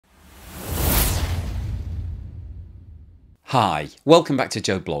Hi, welcome back to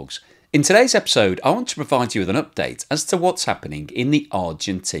Joe Blogs. In today's episode, I want to provide you with an update as to what's happening in the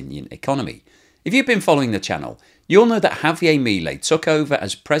Argentinian economy. If you've been following the channel, you'll know that Javier Milei took over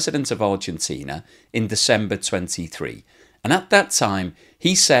as president of Argentina in December 23, and at that time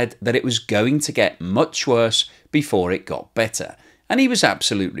he said that it was going to get much worse before it got better. And he was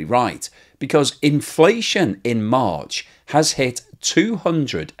absolutely right, because inflation in March has hit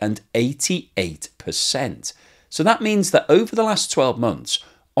 288%. So that means that over the last 12 months,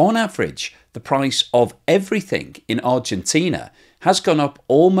 on average, the price of everything in Argentina has gone up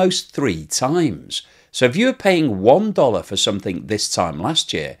almost 3 times. So if you were paying $1 for something this time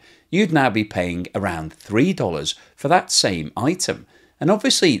last year, you'd now be paying around $3 for that same item. And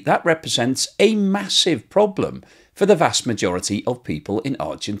obviously that represents a massive problem for the vast majority of people in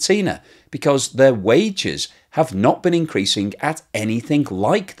Argentina, because their wages have not been increasing at anything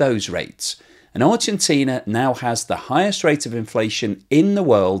like those rates. And Argentina now has the highest rate of inflation in the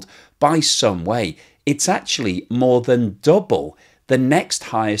world by some way. It's actually more than double the next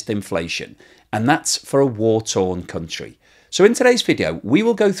highest inflation, and that's for a war-torn country. So in today's video, we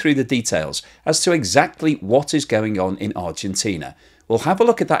will go through the details as to exactly what is going on in Argentina. We'll have a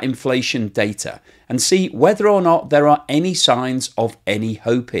look at that inflation data and see whether or not there are any signs of any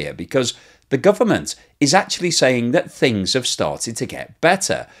hope here, because the government is actually saying that things have started to get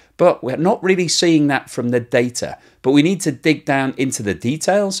better, but we're not really seeing that from the data. But we need to dig down into the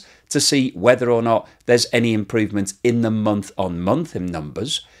details to see whether or not there's any improvement in the month-on-month in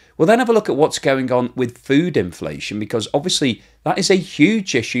numbers. We'll then have a look at what's going on with food inflation, because obviously that is a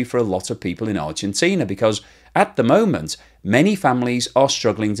huge issue for a lot of people in Argentina, because at the moment, many families are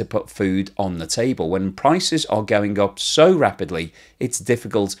struggling to put food on the table. When prices are going up so rapidly, it's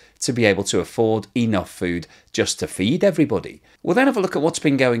difficult to be able to afford enough food just to feed everybody. We'll then have a look at what's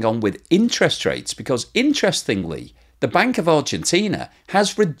been going on with interest rates, because interestingly, the Bank of Argentina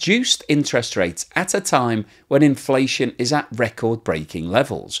has reduced interest rates at a time when inflation is at record-breaking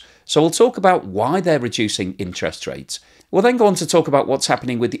levels. So we'll talk about why they're reducing interest rates. We'll then go on to talk about what's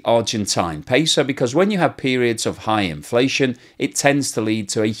happening with the Argentine peso, because when you have periods of high inflation, it tends to lead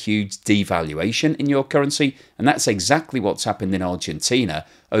to a huge devaluation in your currency, and that's exactly what's happened in Argentina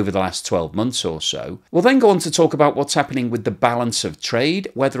over the last 12 months or so. We'll then go on to talk about what's happening with the balance of trade,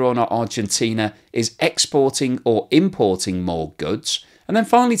 whether or not Argentina is exporting or importing more goods. And then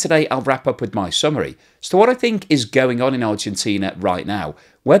finally today, I'll wrap up with my summary as to what I think is going on in Argentina right now,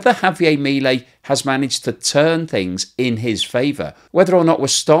 whether Javier Milei has managed to turn things in his favour, whether or not we're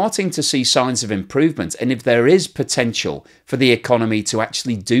starting to see signs of improvement, and if there is potential for the economy to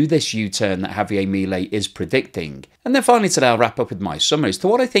actually do this U-turn that Javier Milei is predicting. And then finally today, I'll wrap up with my summary as to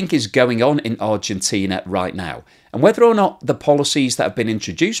what I think is going on in Argentina right now, and whether or not the policies that have been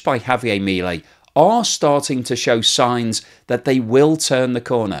introduced by Javier Milei are starting to show signs that they will turn the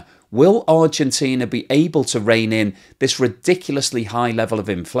corner. Will Argentina be able to rein in this ridiculously high level of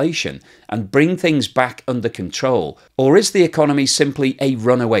inflation and bring things back under control? Or is the economy simply a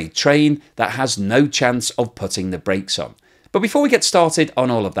runaway train that has no chance of putting the brakes on? But before we get started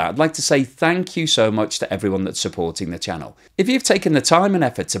on all of that, I'd like to say thank you so much to everyone that's supporting the channel. If you've taken the time and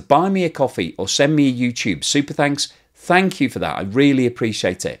effort to buy me a coffee or send me a YouTube super thanks, thank you for that. I really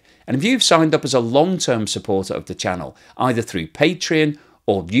appreciate it. And if you've signed up as a long-term supporter of the channel, either through Patreon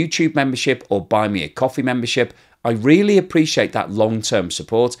or YouTube membership or Buy Me a Coffee membership, I really appreciate that long-term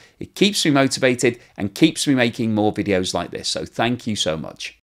support. It keeps me motivated and keeps me making more videos like this, so thank you so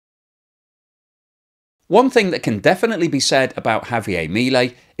much. One thing that can definitely be said about Javier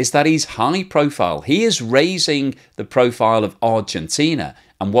Milei is that he's high profile. He is raising the profile of Argentina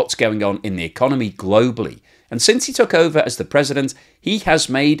and what's going on in the economy globally. And since he took over as the president, he has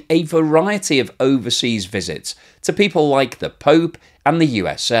made a variety of overseas visits to people like the Pope and the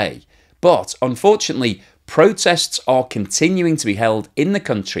USA. But unfortunately, protests are continuing to be held in the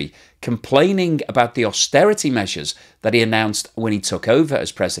country, complaining about the austerity measures that he announced when he took over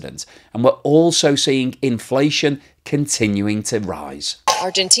as president. And we're also seeing inflation continuing to rise.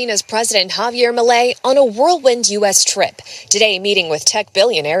 Argentina's President Javier Milei on a whirlwind U.S. trip, today meeting with tech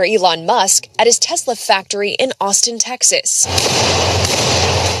billionaire Elon Musk at his Tesla factory in Austin, Texas.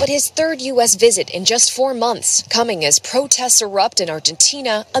 But his third U.S. visit in just 4 months, coming as protests erupt in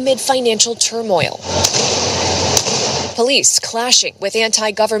Argentina amid financial turmoil. Police clashing with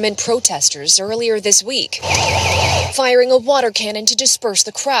anti-government protesters earlier this week, firing a water cannon to disperse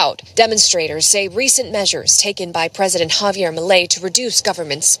the crowd. Demonstrators say recent measures taken by President Javier Milei to reduce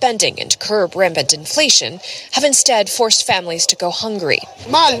government spending and curb rampant inflation have instead forced families to go hungry.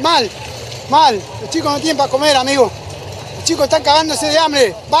 Mal. Los chicos no tienen para comer, amigo.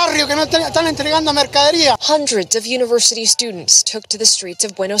 Hundreds of university students took to the streets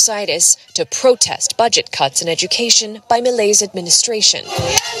of Buenos Aires to protest budget cuts in education by Milei's administration.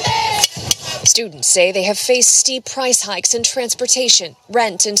 Students say they have faced steep price hikes in transportation,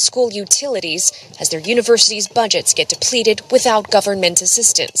 rent, and school utilities as their university's budgets get depleted without government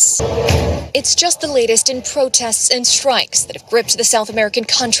assistance. It's just the latest in protests and strikes that have gripped the South American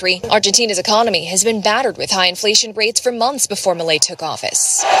country. Argentina's economy has been battered with high inflation rates for months before Milei took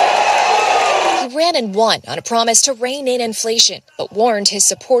office. He ran and won on a promise to rein in inflation, but warned his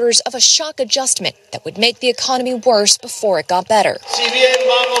supporters of a shock adjustment that would make the economy worse before it got better. Si bien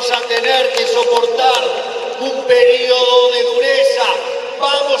vamos a tener que soportar un periodo de dureza,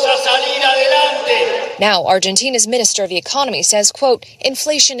 vamos a salir adelante. Now, Argentina's Minister of the Economy says, quote,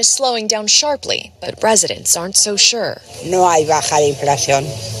 inflation is slowing down sharply, but residents aren't so sure. No hay baja de inflación.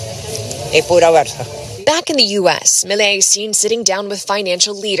 Es pura versa. Back in the U.S., Milei is seen sitting down with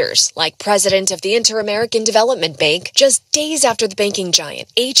financial leaders, like President of the Inter-American Development Bank, just days after the banking giant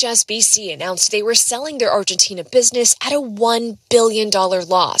HSBC announced they were selling their Argentina business at a $1 billion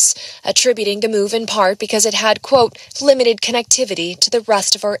loss, attributing the move in part because it had, quote, limited connectivity to the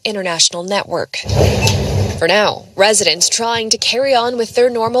rest of our international network. For now, residents trying to carry on with their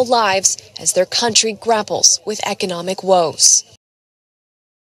normal lives as their country grapples with economic woes.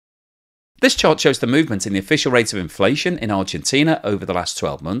 This chart shows the movement in the official rate of inflation in Argentina over the last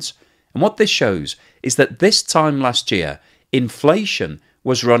 12 months. And what this shows is that this time last year, inflation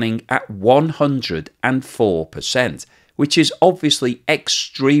was running at 104%, which is obviously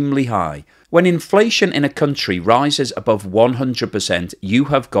extremely high. When inflation in a country rises above 100%, you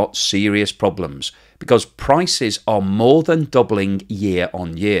have got serious problems because prices are more than doubling year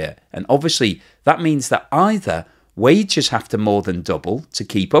on year. And obviously, that means that either wages have to more than double to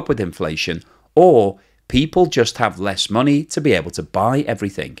keep up with inflation, or people just have less money to be able to buy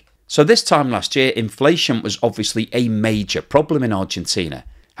everything. So this time last year, inflation was obviously a major problem in Argentina.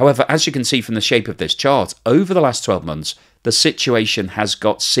 However, as you can see from the shape of this chart, over the last 12 months, the situation has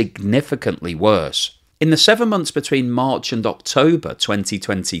got significantly worse. In the 7 months between March and October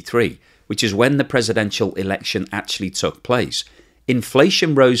 2023, which is when the presidential election actually took place,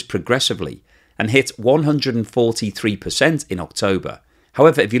 inflation rose progressively and hit 143% in October.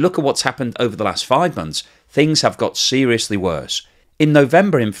 However, if you look at what's happened over the last 5 months, things have got seriously worse. In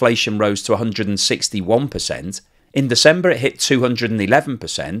November, inflation rose to 161%. In December, it hit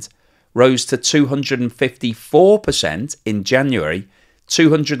 211%, rose to 254% in January,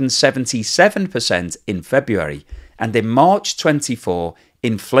 277% in February, and in March 24,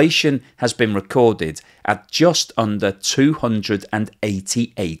 inflation has been recorded at just under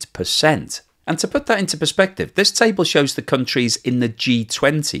 288%. And to put that into perspective, this table shows the countries in the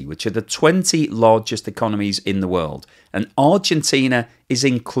G20, which are the 20 largest economies in the world. And Argentina is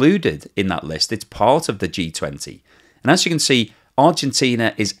included in that list. It's part of the G20. And as you can see,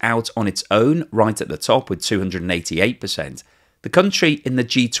 Argentina is out on its own right at the top with 288%. The country in the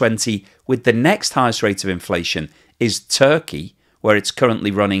G20 with the next highest rate of inflation is Turkey, where it's currently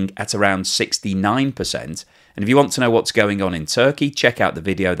running at around 69%. And if you want to know what's going on in Turkey, check out the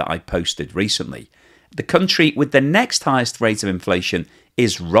video that I posted recently. The country with the next highest rate of inflation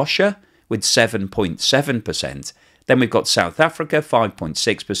is Russia with 7.7%. Then we've got South Africa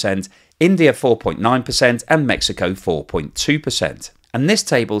 5.6%, India 4.9% and Mexico 4.2%. And this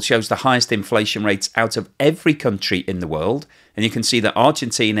table shows the highest inflation rates out of every country in the world. And you can see that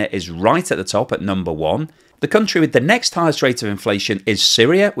Argentina is right at the top at number 1. The country with the next highest rate of inflation is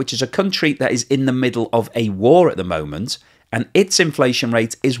Syria, which is a country that is in the middle of a war at the moment, and its inflation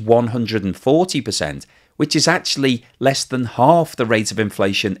rate is 140%, which is actually less than half the rate of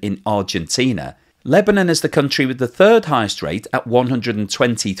inflation in Argentina. Lebanon is the country with the third highest rate at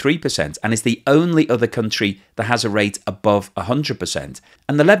 123% and is the only other country that has a rate above 100%.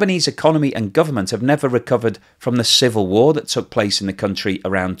 And the Lebanese economy and government have never recovered from the civil war that took place in the country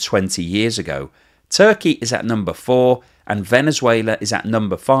around 20 years ago. Turkey is at number 4 and Venezuela is at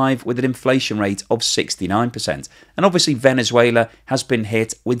number 5 with an inflation rate of 69%. And obviously Venezuela has been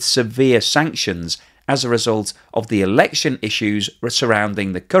hit with severe sanctions as a result of the election issues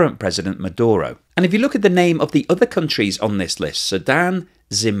surrounding the current president Maduro. And if you look at the name of the other countries on this list, Sudan,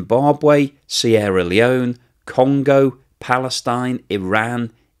 Zimbabwe, Sierra Leone, Congo, Palestine,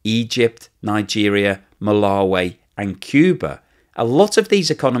 Iran, Egypt, Nigeria, Malawi and Cuba, a lot of these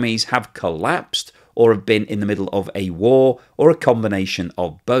economies have collapsed or have been in the middle of a war or a combination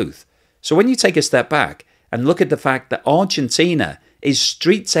of both. So when you take a step back and look at the fact that Argentina is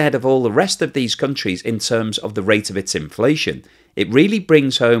streets ahead of all the rest of these countries in terms of the rate of its inflation, it really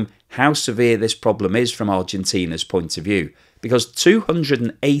brings home how severe this problem is from Argentina's point of view, because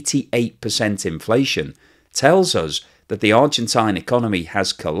 288% inflation tells us that the Argentine economy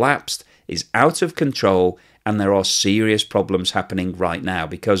has collapsed, is out of control, and there are serious problems happening right now,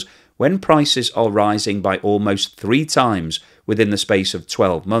 because when prices are rising by almost 3 times within the space of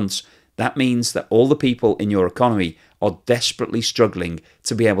 12 months, that means that all the people in your economy are desperately struggling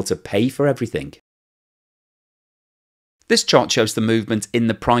to be able to pay for everything. This chart shows the movement in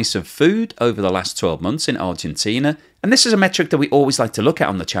the price of food over the last 12 months in Argentina, and this is a metric that we always like to look at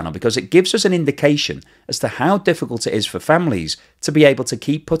on the channel because it gives us an indication as to how difficult it is for families to be able to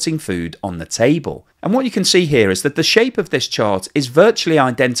keep putting food on the table. And what you can see here is that the shape of this chart is virtually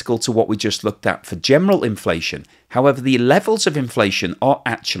identical to what we just looked at for general inflation. However, the levels of inflation are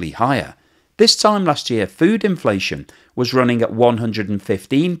actually higher. This time last year, food inflation was running at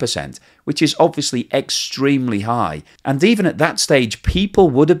 115%, which is obviously extremely high. And even at that stage,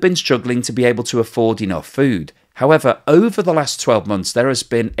 people would have been struggling to be able to afford enough food. However, over the last 12 months, there has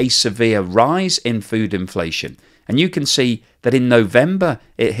been a severe rise in food inflation. And you can see that in November,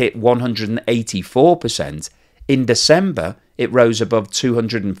 it hit 184%. In December, it rose above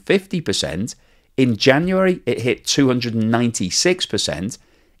 250%. In January, it hit 296%.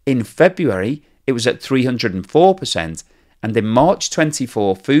 In February, it was at 304%, and in March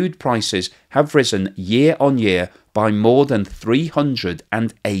 24, food prices have risen year on year by more than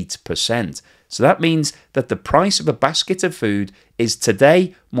 308%. So that means that the price of a basket of food is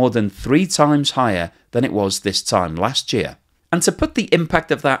today more than 3 times higher than it was this time last year. And to put the impact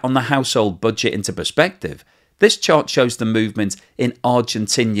of that on the household budget into perspective, this chart shows the movement in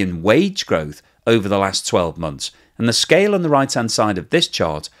Argentinian wage growth over the last 12 months. And the scale on the right-hand side of this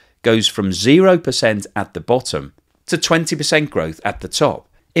chart goes from 0% at the bottom to 20% growth at the top.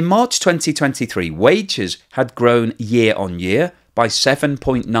 In March 2023, wages had grown year on year by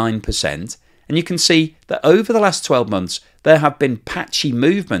 7.9%, and you can see that over the last 12 months, there have been patchy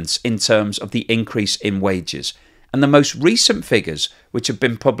movements in terms of the increase in wages. And the most recent figures, which have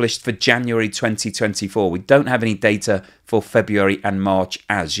been published for January 2024, we don't have any data for February and March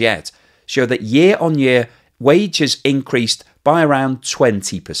as yet, show that year on year, wages increased by around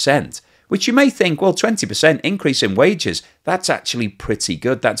 20%, which you may think, well, 20% increase in wages, that's actually pretty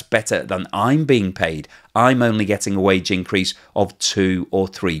good. That's better than I'm being paid. I'm only getting a wage increase of 2 or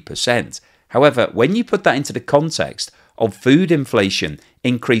 3%. However, when you put that into the context of food inflation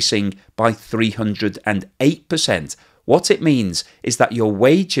increasing by 308%, what it means is that your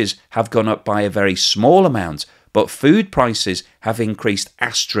wages have gone up by a very small amount, but food prices have increased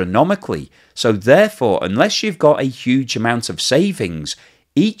astronomically. So therefore, unless you've got a huge amount of savings,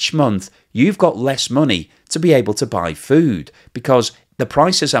 each month you've got less money to be able to buy food because the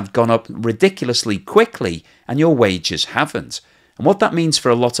prices have gone up ridiculously quickly and your wages haven't. And what that means for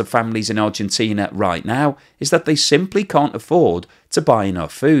a lot of families in Argentina right now is that they simply can't afford to buy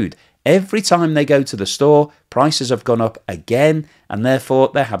enough food. Every time they go to the store, prices have gone up again, and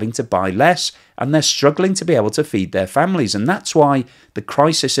therefore they're having to buy less, and they're struggling to be able to feed their families. And that's why the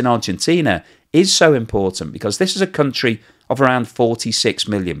crisis in Argentina is so important, because this is a country of around 46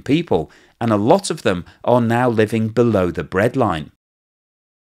 million people, and a lot of them are now living below the breadline.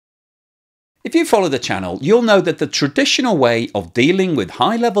 If you follow the channel, you'll know that the traditional way of dealing with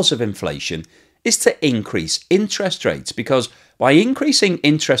high levels of inflation is to increase interest rates, because by increasing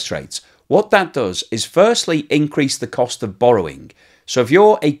interest rates, what that does is firstly increase the cost of borrowing. So if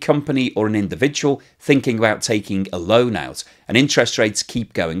you're a company or an individual thinking about taking a loan out and interest rates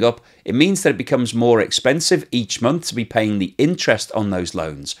keep going up, it means that it becomes more expensive each month to be paying the interest on those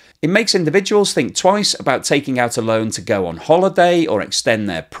loans. It makes individuals think twice about taking out a loan to go on holiday or extend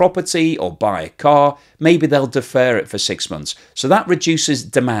their property or buy a car. Maybe they'll defer it for 6 months. So that reduces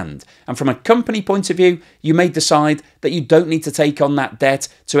demand. And from a company point of view, you may decide that you don't need to take on that debt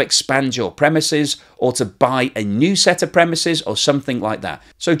to expand your premises or to buy a new set of premises or something like that.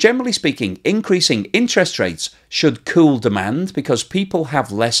 So generally speaking, increasing interest rates should cool demand because people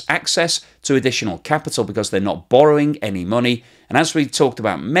have less access to additional capital because they're not borrowing any money. And as we've talked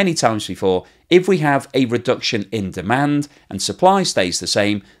about many times before, if we have a reduction in demand and supply stays the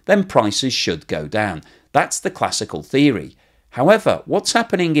same, then prices should go down. That's the classical theory. However, what's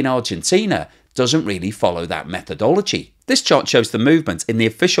happening in Argentina doesn't really follow that methodology. This chart shows the movement in the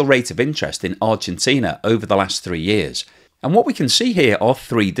official rate of interest in Argentina over the last 3 years. And what we can see here are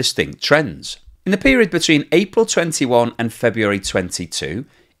 3 distinct trends. In the period between April 21 and February 22,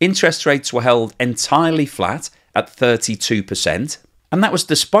 interest rates were held entirely flat at 32%. And that was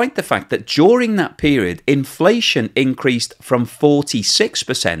despite the fact that during that period, inflation increased from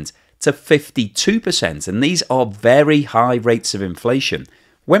 46% to 52%, and these are very high rates of inflation.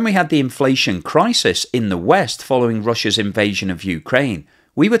 When we had the inflation crisis in the West following Russia's invasion of Ukraine,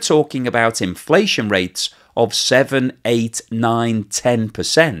 we were talking about inflation rates of 7, 8, 9,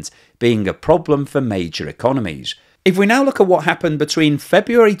 10% being a problem for major economies. If we now look at what happened between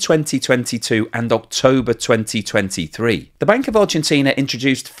February 2022 and October 2023, the Bank of Argentina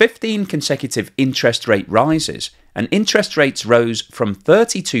introduced 15 consecutive interest rate rises, and interest rates rose from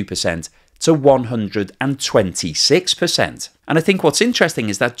 32% to 126%. And I think what's interesting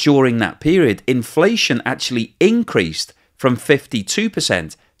is that during that period, inflation actually increased from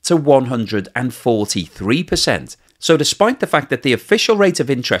 52% to 143%. So despite the fact that the official rate of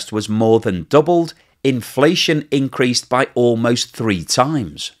interest was more than doubled, inflation increased by almost 3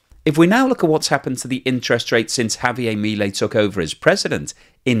 times. If we now look at what's happened to the interest rate since Javier Milei took over as president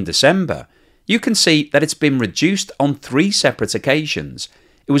in December, you can see that it's been reduced on 3 separate occasions.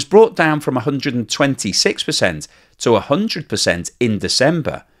 It was brought down from 126% to 100% in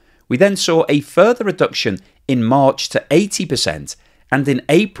December. We then saw a further reduction in March to 80%, and in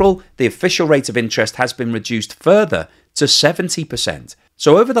April, the official rate of interest has been reduced further to 70%.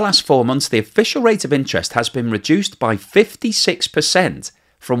 So over the last 4 months, the official rate of interest has been reduced by 56%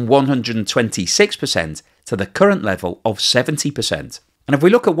 from 126% to the current level of 70%. And if we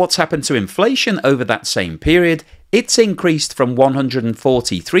look at what's happened to inflation over that same period, it's increased from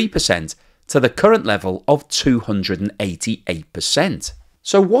 143% to the current level of 288%.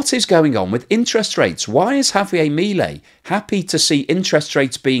 So what is going on with interest rates? Why is Javier Milei happy to see interest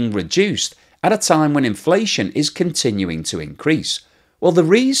rates being reduced at a time when inflation is continuing to increase? Well, the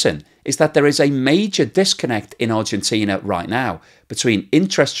reason is that there is a major disconnect in Argentina right now between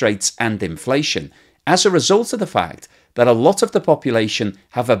interest rates and inflation as a result of the fact that a lot of the population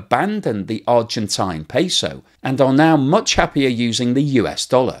have abandoned the Argentine peso and are now much happier using the US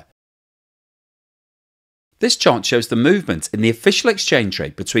dollar. This chart shows the movement in the official exchange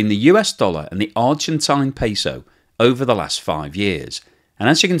rate between the US dollar and the Argentine peso over the last 5 years. And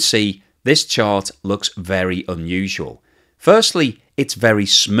as you can see, this chart looks very unusual. Firstly, it's very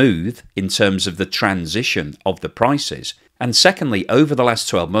smooth in terms of the transition of the prices. And secondly, over the last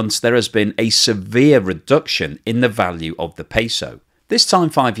 12 months, there has been a severe reduction in the value of the peso. This time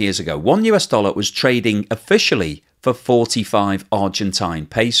 5 years ago, $1 US was trading officially for 45 Argentine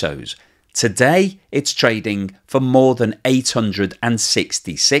pesos. Today, it's trading for more than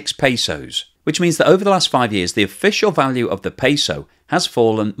 866 pesos, which means that over the last 5 years, the official value of the peso has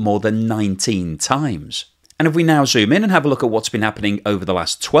fallen more than 19 times. And if we now zoom in and have a look at what's been happening over the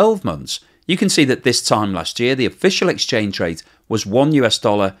last 12 months, you can see that this time last year, the official exchange rate was $1 US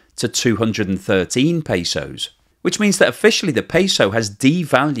to 213 pesos, which means that officially the peso has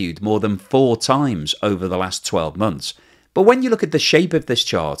devalued more than 4 times over the last 12 months. But when you look at the shape of this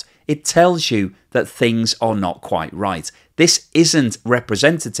chart, it tells you that things are not quite right. This isn't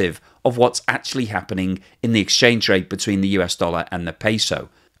representative of what's actually happening in the exchange rate between the US dollar and the peso.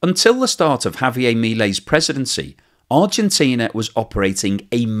 Until the start of Javier Milei's presidency, Argentina was operating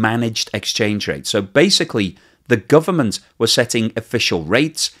a managed exchange rate. So basically, the government was setting official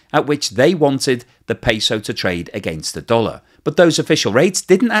rates at which they wanted the peso to trade against the dollar. But those official rates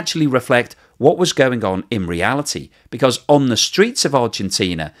didn't actually reflect what was going on in reality, because on the streets of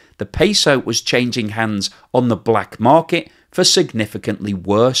Argentina, the peso was changing hands on the black market for significantly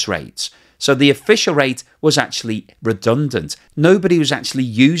worse rates. So the official rate was actually redundant. Nobody was actually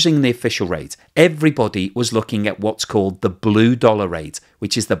using the official rate. Everybody was looking at what's called the blue dollar rate,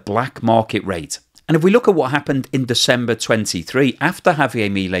 which is the black market rate. And if we look at what happened in December 23, after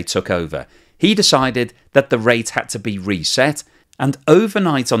Javier Milei took over, he decided that the rate had to be reset. And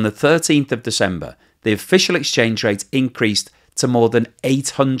overnight on the 13th of December, the official exchange rate increased to more than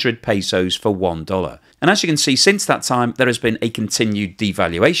 800 pesos for $1. And as you can see, since that time, there has been a continued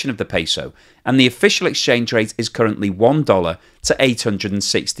devaluation of the peso, and the official exchange rate is currently $1 to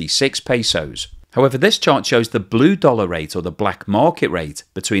 866 pesos. However, this chart shows the blue dollar rate, or the black market rate,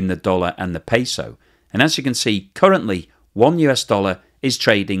 between the dollar and the peso. And as you can see, currently, $1 US is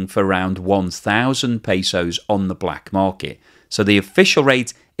trading for around 1,000 pesos on the black market. So the official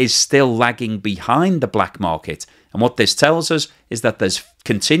rate is still lagging behind the black market. And what this tells us is that there's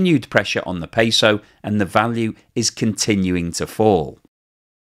continued pressure on the peso and the value is continuing to fall.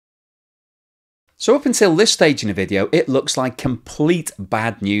 So up until this stage in the video, it looks like complete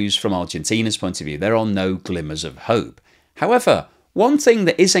bad news from Argentina's point of view. There are no glimmers of hope. However, one thing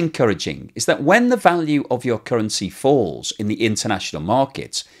that is encouraging is that when the value of your currency falls in the international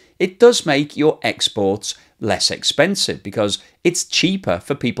markets, it does make your exports less expensive because it's cheaper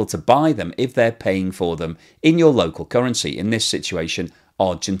for people to buy them if they're paying for them in your local currency, in this situation,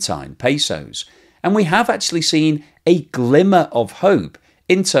 Argentine pesos. And we have actually seen a glimmer of hope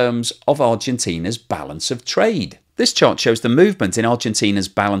in terms of Argentina's balance of trade. This chart shows the movement in Argentina's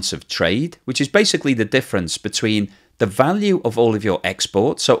balance of trade, which is basically the difference between the value of all of your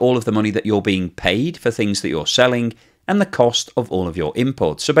exports, so all of the money that you're being paid for things that you're selling, and the cost of all of your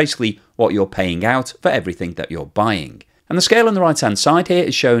imports, so basically what you're paying out for everything that you're buying. And the scale on the right hand side here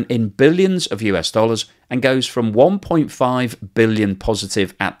is shown in billions of US dollars and goes from 1.5 billion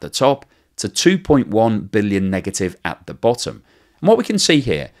positive at the top to 2.1 billion negative at the bottom. And what we can see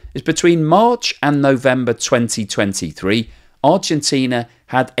here is between March and November 2023, Argentina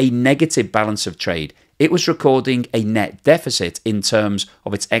had a negative balance of trade. It was recording a net deficit in terms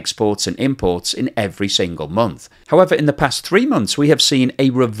of its exports and imports in every single month. However, in the past 3 months, we have seen a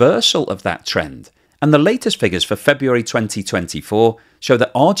reversal of that trend. And the latest figures for February 2024 show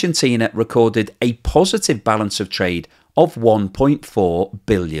that Argentina recorded a positive balance of trade of $1.4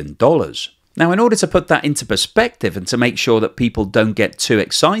 billion. Now, in order to put that into perspective and to make sure that people don't get too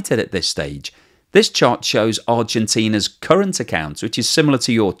excited at this stage, this chart shows Argentina's current account, which is similar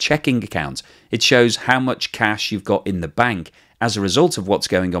to your checking account. It shows how much cash you've got in the bank as a result of what's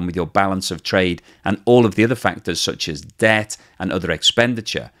going on with your balance of trade and all of the other factors such as debt and other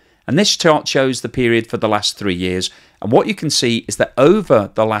expenditure. And this chart shows the period for the last 3 years. And what you can see is that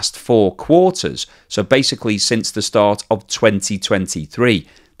over the last 4 quarters, so basically since the start of 2023,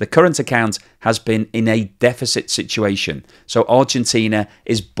 the current account has been in a deficit situation. So Argentina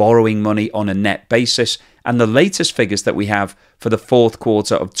is borrowing money on a net basis. And the latest figures that we have for the 4th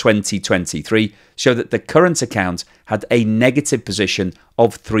quarter of 2023 show that the current account had a negative position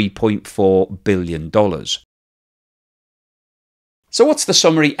of $3.4 billion. So what's the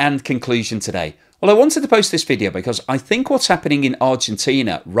summary and conclusion today? Well, I wanted to post this video because I think what's happening in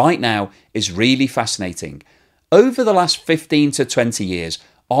Argentina right now is really fascinating. Over the last 15 to 20 years,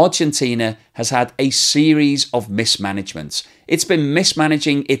 Argentina has had a series of mismanagements. It's been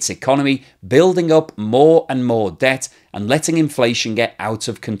mismanaging its economy, building up more and more debt and letting inflation get out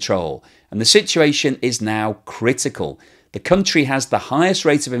of control. And the situation is now critical. The country has the highest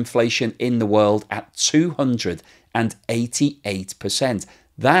rate of inflation in the world at 288%.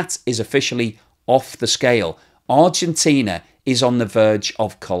 That is officially off the scale. Argentina is on the verge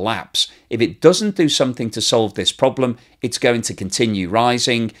of collapse. If it doesn't do something to solve this problem, it's going to continue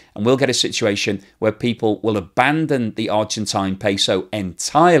rising, and we'll get a situation where people will abandon the Argentine peso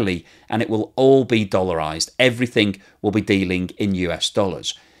entirely and it will all be dollarized. Everything will be dealing in US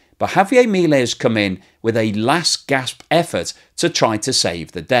dollars. But Javier Milei has come in with a last gasp effort to try to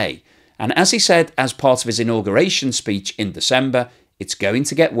save the day. And as he said as part of his inauguration speech in December, it's going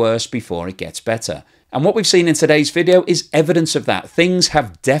to get worse before it gets better. And what we've seen in today's video is evidence of that. Things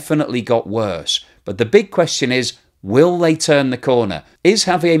have definitely got worse. But the big question is, will they turn the corner? Is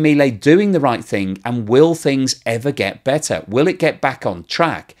Javier Milei doing the right thing, and will things ever get better? Will it get back on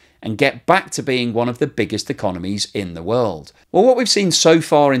track and get back to being one of the biggest economies in the world? Well, what we've seen so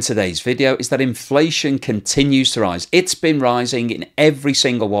far in today's video is that inflation continues to rise. It's been rising in every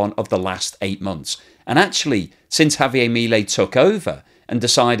single one of the last 8 months. And actually, since Javier Milei took over and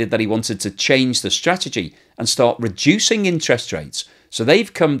decided that he wanted to change the strategy and start reducing interest rates, so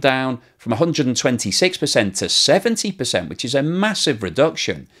they've come down from 126% to 70%, which is a massive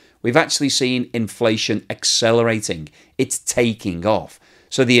reduction. We've actually seen inflation accelerating. It's taking off.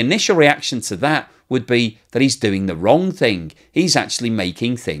 So the initial reaction to that would be that he's doing the wrong thing. He's actually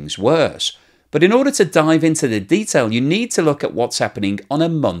making things worse. But in order to dive into the detail, you need to look at what's happening on a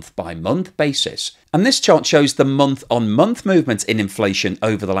month-by-month basis. And this chart shows the month-on-month movement in inflation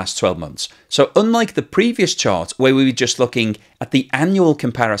over the last 12 months. So unlike the previous chart, where we were just looking at the annual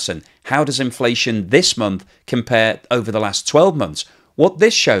comparison, how does inflation this month compare over the last 12 months? What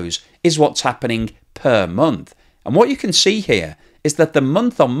this shows is what's happening per month. And what you can see here is that the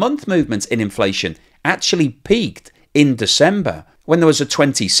month-on-month movement in inflation actually peaked in December, when there was a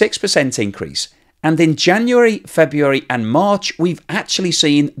 26% increase. And in January, February and March, we've actually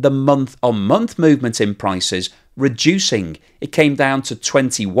seen the month-on-month movement in prices reducing. It came down to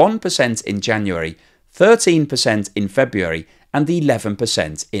 21% in January, 13% in February and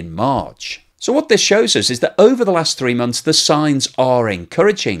 11% in March. So what this shows us is that over the last 3 months, the signs are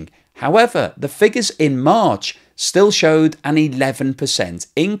encouraging. However, the figures in March still showed an 11%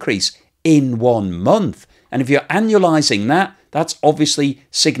 increase in 1 month. And if you're annualizing that, that's obviously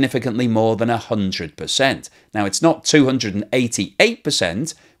significantly more than 100%. Now, it's not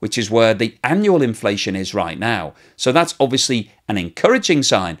 288%, which is where the annual inflation is right now. So that's obviously an encouraging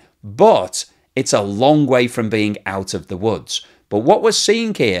sign, but it's a long way from being out of the woods. But what we're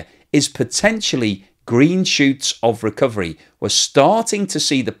seeing here is potentially green shoots of recovery. We're starting to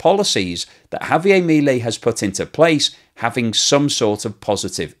see the policies that Javier Milei has put into place having some sort of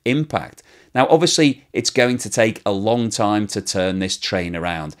positive impact. Now, obviously, it's going to take a long time to turn this train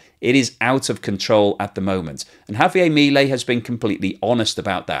around. It is out of control at the moment. And Javier Milei has been completely honest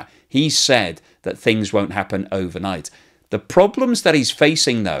about that. He said that things won't happen overnight. The problems that he's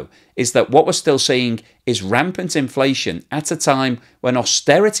facing, though, is that what we're still seeing is rampant inflation at a time when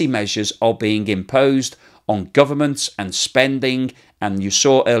austerity measures are being imposed on governments and spending. And you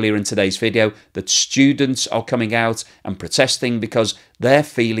saw earlier in today's video that students are coming out and protesting because they're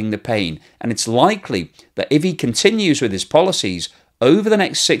feeling the pain. And it's likely that if he continues with his policies over the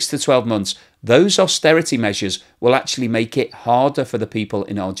next 6 to 12 months, those austerity measures will actually make it harder for the people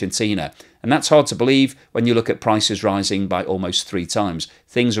in Argentina. And that's hard to believe when you look at prices rising by almost 3 times.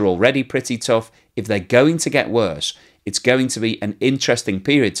 Things are already pretty tough. If they're going to get worse, it's going to be an interesting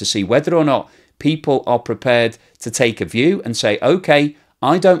period to see whether or not people are prepared to take a view and say, okay,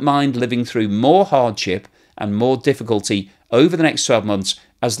 I don't mind living through more hardship and more difficulty over the next 12 months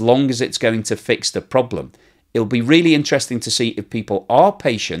as long as it's going to fix the problem. It'll be really interesting to see if people are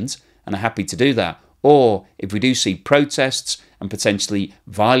patient and are happy to do that, or if we do see protests and potentially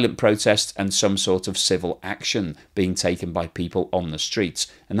violent protests and some sort of civil action being taken by people on the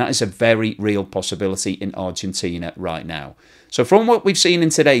streets. And that is a very real possibility in Argentina right now. So from what we've seen in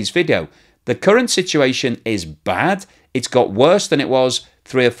today's video, the current situation is bad. It's got worse than it was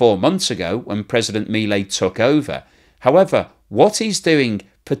 3 or 4 months ago when President Milei took over. However, what he's doing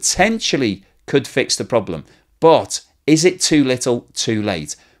potentially could fix the problem. But is it too little, too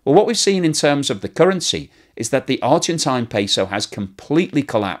late? Well, what we've seen in terms of the currency is that the Argentine peso has completely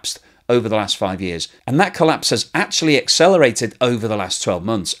collapsed over the last 5 years. And that collapse has actually accelerated over the last 12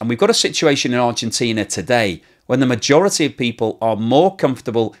 months. And we've got a situation in Argentina today when the majority of people are more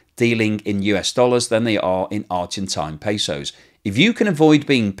comfortable dealing in US dollars than they are in Argentine pesos. If you can avoid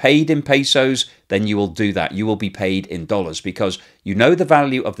being paid in pesos, then you will do that. You will be paid in dollars because you know the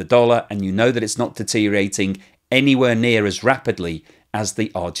value of the dollar and you know that it's not deteriorating anywhere near as rapidly as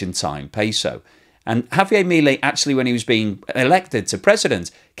the Argentine peso. And Javier Milei, actually, when he was being elected to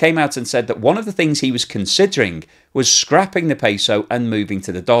president, came out and said that one of the things he was considering was scrapping the peso and moving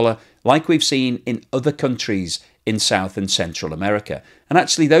to the dollar, like we've seen in other countries in South and Central America. And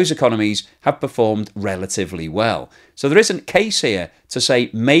actually, those economies have performed relatively well. So there isn't a case here to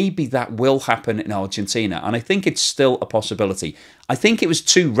say maybe that will happen in Argentina. And I think it's still a possibility. I think it was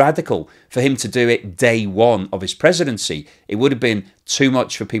too radical for him to do it day one of his presidency. It would have been too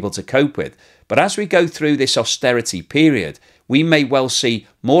much for people to cope with. But as we go through this austerity period, we may well see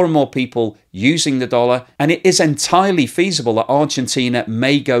more and more people using the dollar, and it is entirely feasible that Argentina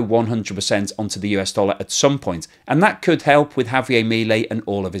may go 100% onto the US dollar at some point, and that could help with Javier Milei and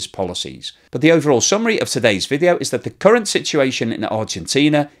all of his policies. But the overall summary of today's video is that the current situation in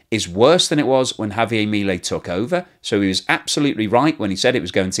Argentina is worse than it was when Javier Milei took over, so he was absolutely right when he said it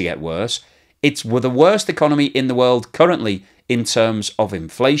was going to get worse. It's the worst economy in the world currently in terms of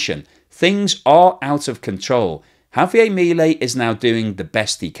inflation. Things are out of control. Javier Milei is now doing the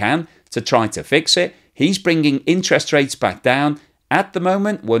best he can to try to fix it. He's bringing interest rates back down. At the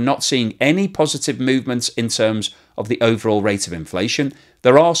moment, we're not seeing any positive movements in terms of the overall rate of inflation.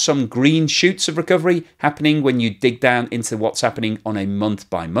 There are some green shoots of recovery happening when you dig down into what's happening on a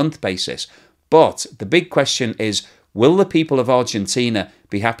month-by-month basis. But the big question is, will the people of Argentina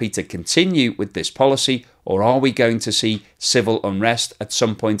be happy to continue with this policy, or are we going to see civil unrest at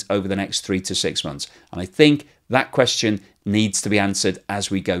some point over the next 3 to 6 months? And I think that question needs to be answered as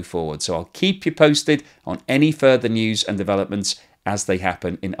we go forward. So I'll keep you posted on any further news and developments as they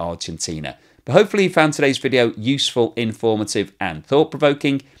happen in Argentina. But hopefully you found today's video useful, informative and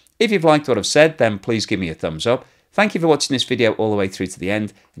thought-provoking. If you've liked what I've said, then please give me a thumbs up. Thank you for watching this video all the way through to the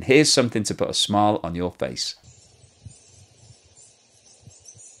end. And here's something to put a smile on your face.